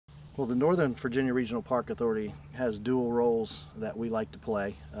Well, the Northern Virginia Regional Park Authority has dual roles that we like to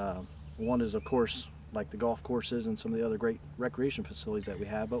play. One is, of course, like the golf courses and some of the other great recreation facilities that we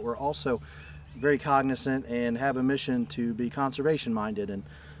have, but we're also very cognizant and have a mission to be conservation minded. And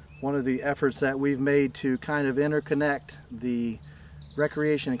one of the efforts that we've made to kind of interconnect the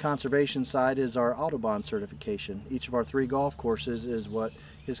recreation and conservation side is our Audubon certification. Each of our 3 golf courses is what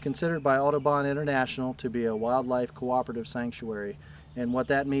is considered by Audubon International to be a wildlife cooperative sanctuary. And what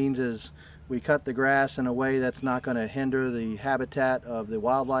that means is we cut the grass in a way that's not going to hinder the habitat of the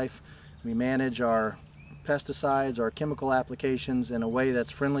wildlife. We manage our pesticides, our chemical applications in a way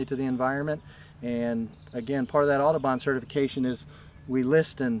that's friendly to the environment. And again, part of that Audubon certification is we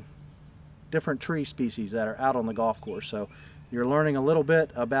list in different tree species that are out on the golf course. So you're learning a little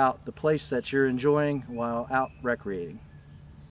bit about the place that you're enjoying while out recreating.